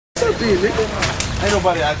Ain't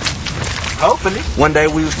nobody out there. Hopefully. One day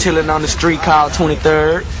we was chilling on the street called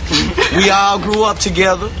 23rd. We all grew up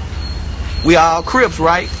together. We all Crips,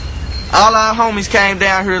 right? All our homies came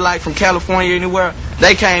down here, like from California, anywhere.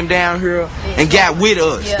 They came down here and got with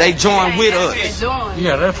us. Yeah. They joined with us.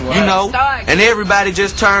 Yeah, that's right. You know, and everybody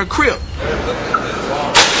just turned Crip.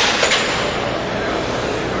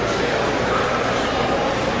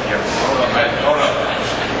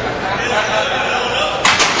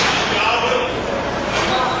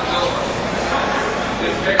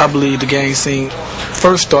 I believe the gang scene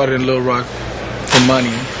first started in Little Rock for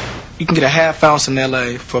money. You can get a half ounce in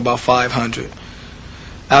LA for about 500.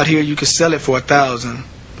 Out here, you can sell it for 1,000.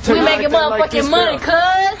 We making motherfucking money, cuz.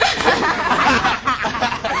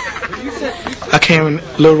 I came in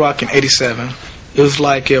Little Rock in '87. It was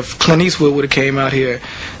like if Clint Eastwood would have came out here,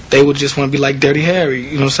 they would just want to be like Dirty Harry.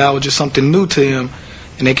 You know, so I was just something new to him,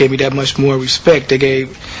 and they gave me that much more respect. They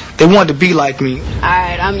wanted to be like me.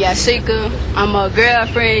 Alright, I'm Yasika. I'm a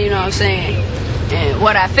girlfriend, you know what I'm saying? And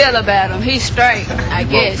what I feel about him, he's straight, I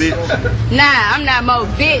guess. Nah, I'm not more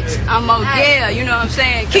bitch. I'm more girl, you know what I'm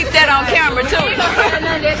saying? Keep that on camera, too.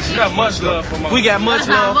 We got much love for him. We got much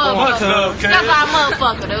love for him. Much love, That's our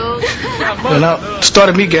motherfucker, dude. When I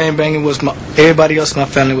started me gang banging, was everybody else in my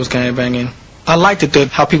family was gang banging. I liked it,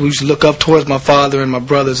 how people used to look up towards my father and my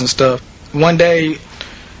brothers and stuff. One day,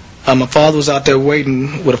 my father was out there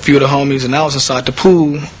waiting with a few of the homies, and I was inside the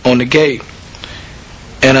pool on the gate.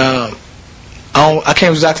 And I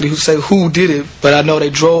can't exactly say who did it, but I know they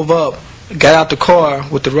drove up, got out the car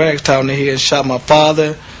with the rags tied on their head, and shot my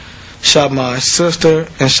father, shot my sister,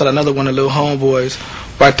 and shot another one of the little homeboys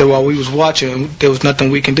right there while we was watching. There was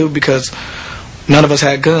nothing we can do because none of us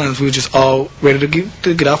had guns. We were just all ready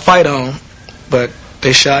to get our fight on. But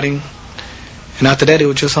they shot him, and after that it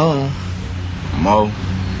was just home. Mo.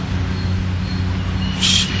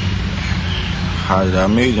 How did I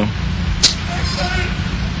meet him?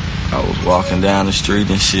 I was walking down the street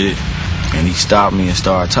and shit, and he stopped me and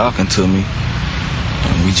started talking to me,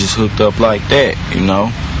 and we just hooked up like that, you know.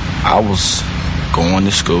 I was going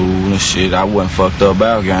to school and shit. I wasn't fucked up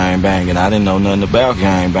about gang banging. I didn't know nothing about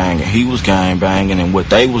gang banging. He was gang banging, and what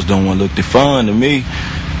they was doing looked fun to me.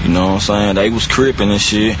 You know what I'm saying? They was cripping and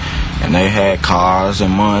shit, and they had cars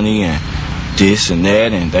and money and this and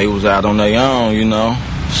that, and they was out on their own, you know.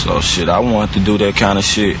 So shit, I wanted to do that kind of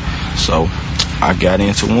shit. So I got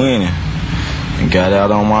into winning and got out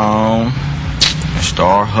on my own and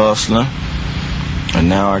started hustling, and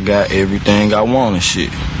now I got everything I want and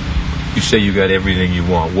shit. You say you got everything you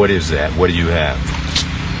want. What is that? What do you have?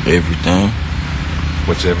 Everything.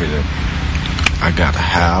 What's everything? I got a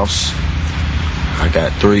house. I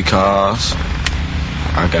got 3 cars.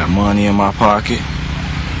 I got money in my pocket.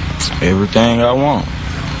 Everything I want.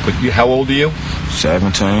 But how old are you?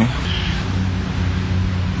 17.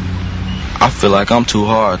 I feel like I'm too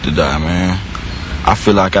hard to die, man. I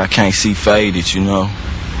feel like I can't see faded, you know.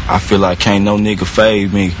 I feel like can't no nigga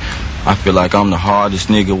fade me. I feel like I'm the hardest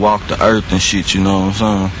nigga walk the earth and shit, you know what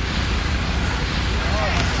I'm saying?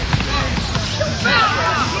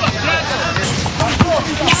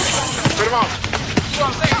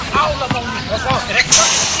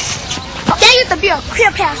 There used to be a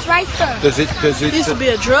Crip house right there. Does it Used to be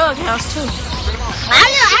a drug house, too. I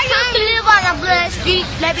used to live on a blood street.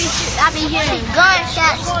 I be hearing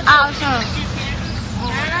gunshots all the time.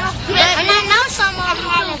 And I know some of them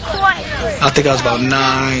had a court. I think I was about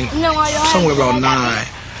 9, somewhere around 9.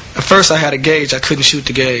 At first I had a gauge. I couldn't shoot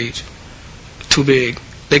the gauge. Too big.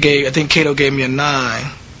 I think Kato gave me a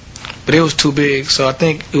 9, but it was too big. So I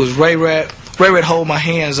think it was Ray Rat. Ray Rat hold my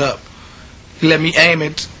hands up. He let me aim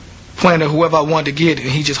it, point at whoever I wanted to get, and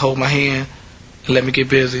he just hold my hand and let me get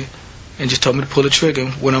busy, and just told me to pull the trigger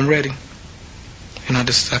when I'm ready. And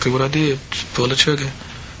that's exactly what I did. Just pull the trigger.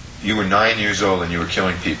 You were 9 years old and you were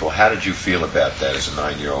killing people. How did you feel about that as a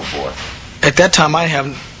 9-year-old boy? At that time, I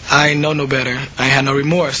ain't know no better. I ain't had no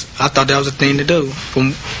remorse. I thought that was the thing to do.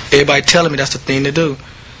 From everybody telling me that's the thing to do.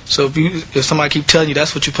 So if somebody keep telling you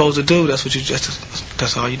that's what you're supposed to do, that's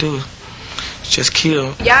all you do. Just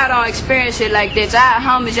kill. Y'all don't experience it like this. Y'all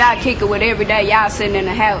homies, y'all kick it with every day. Y'all sitting in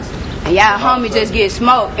the house. And y'all homie just get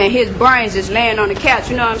smoked and his brains just laying on the couch.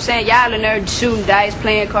 You know what I'm saying? Y'all in there shooting dice,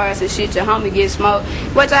 playing cards and shit. Your homie get smoked.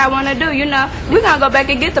 What y'all want to do, you know? We gonna go back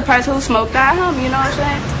and get the person who smoked our homie, you know what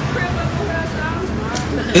I'm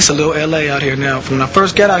saying? It's a little LA out here now. From when I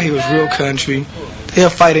first got out here, it was real country. They'll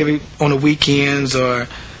fight on the weekends, but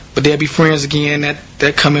they'll be friends again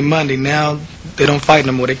that coming Monday. Now they don't fight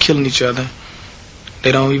no more. They're killing each other.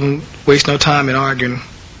 They don't even waste no time in arguing.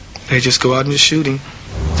 They just go out and just shooting.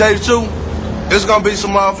 Tell you the truth, It's gonna be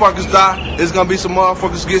some motherfuckers die. It's gonna be some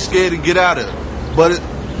motherfuckers get scared and get out of it. But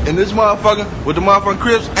in this motherfucker, with the motherfucking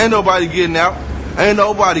Crips, ain't nobody getting out. Ain't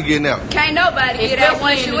nobody getting out. Can't nobody get out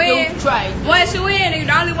once you in. Once you in,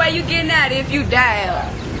 the only way you getting out is if you die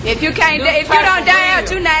out. If you can't, if you don't die out,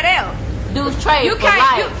 you not out. Dudes trade You for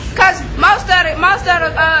can't, life. cause most of the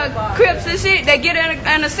Crips and shit, they get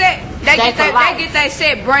in a set. They get their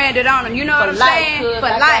set branded on them. You know what I'm saying? For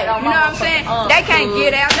life. You know what I'm saying? They can't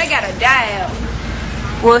get out. They gotta die out.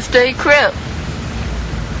 Wall Street Crip.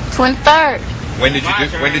 23rd. When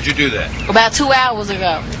did you do that? About 2 hours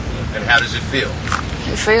ago. And how does it feel?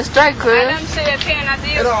 It feels straight, Crip. Let them see that pen I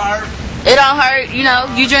did. It don't hurt. It don't hurt, you know.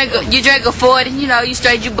 You drink a 40, you know. You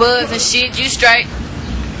straight your buzz and shit. You straight.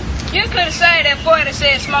 You could have said that 40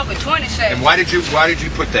 said smoke a 27. And why did you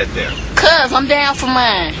put that there? Cause I'm down for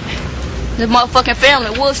mine. This motherfucking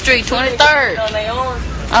family, Wall Street, 23rd.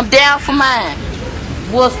 I'm down for mine.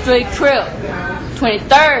 Wall Street Crip,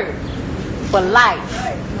 23rd, for life.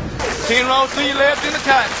 10 rows to your left in the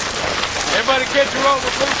cut. Everybody catch your rope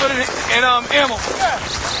with blue footed and ammo.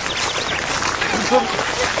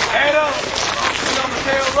 Head up. Get on the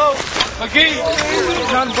tail rope. McGee.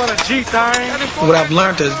 Nothing but a G thing. What I've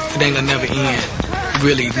learned is it ain't gonna never end.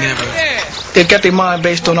 Really, never. They got their mind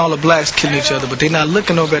based on all the blacks killing each other, but they're not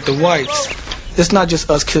looking over at the whites. It's not just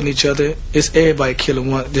us killing each other. It's everybody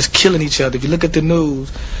just killing each other. If you look at the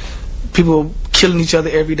news, people killing each other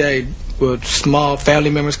every day. With small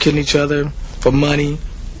family members killing each other for money.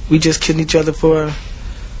 We just killing each other for,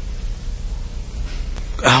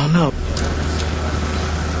 I don't know.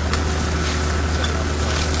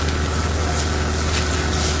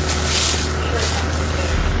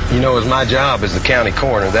 You know, as my job as the county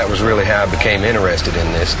coroner, that was really how I became interested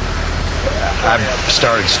in this. I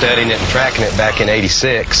started studying it and tracking it back in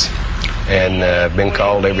 '86, and been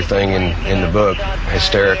called everything in the book,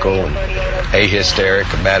 hysterical and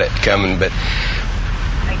ahysteric about it coming. But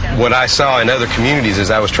what I saw in other communities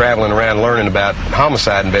as I was traveling around learning about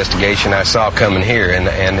homicide investigation, I saw coming here, and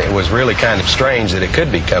it was really kind of strange that it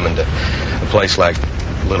could be coming to a place like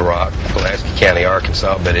Little Rock, Pulaski County,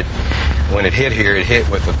 Arkansas, but when it hit here, it hit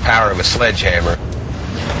with the power of a sledgehammer.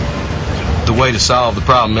 The way to solve the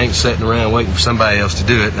problem ain't sitting around waiting for somebody else to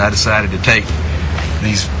do it, and I decided to take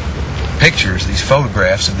these pictures, these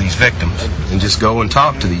photographs of these victims, and just go and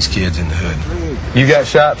talk to these kids in the hood. You got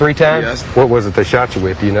shot 3 times? Yes. What was it they shot you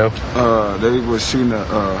with, do you know? They was shooting a,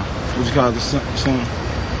 what you call it, some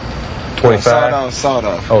 25? Sawed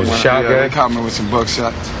off. Oh, it was a shotgun? Yeah, they caught me with some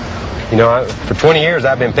buckshot. You know, for 20 years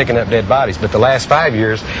I've been picking up dead bodies, but the last 5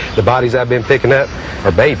 years, the bodies I've been picking up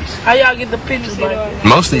are babies. How y'all get the pictures?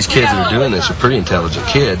 Most of these kids that are doing this are pretty intelligent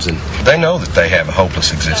kids, and they know that they have a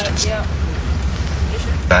hopeless existence.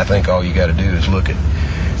 I think all you got to do is look at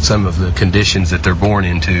some of the conditions that they're born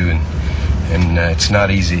into, and it's not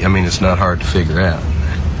easy. I mean, it's not hard to figure out.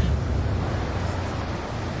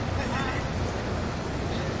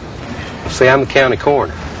 See, I'm the county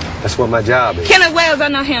coroner. That's what my job is. Kenneth Wells, I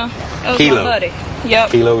know him. That was Kilo. my buddy.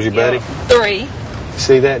 Yep. Kilo's your buddy? 3.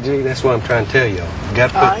 See that, G? That's what I'm trying to tell y'all. You got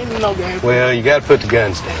to put. I ain't no game. Well, you got to put the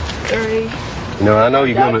guns down. 3. You know, I know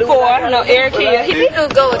you're gonna. 4. I know Eric here. He do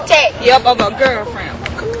go attack. Yep, of a girlfriend.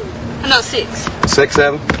 I know 6. 6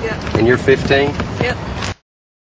 of them? Yep. And you're 15? Yep.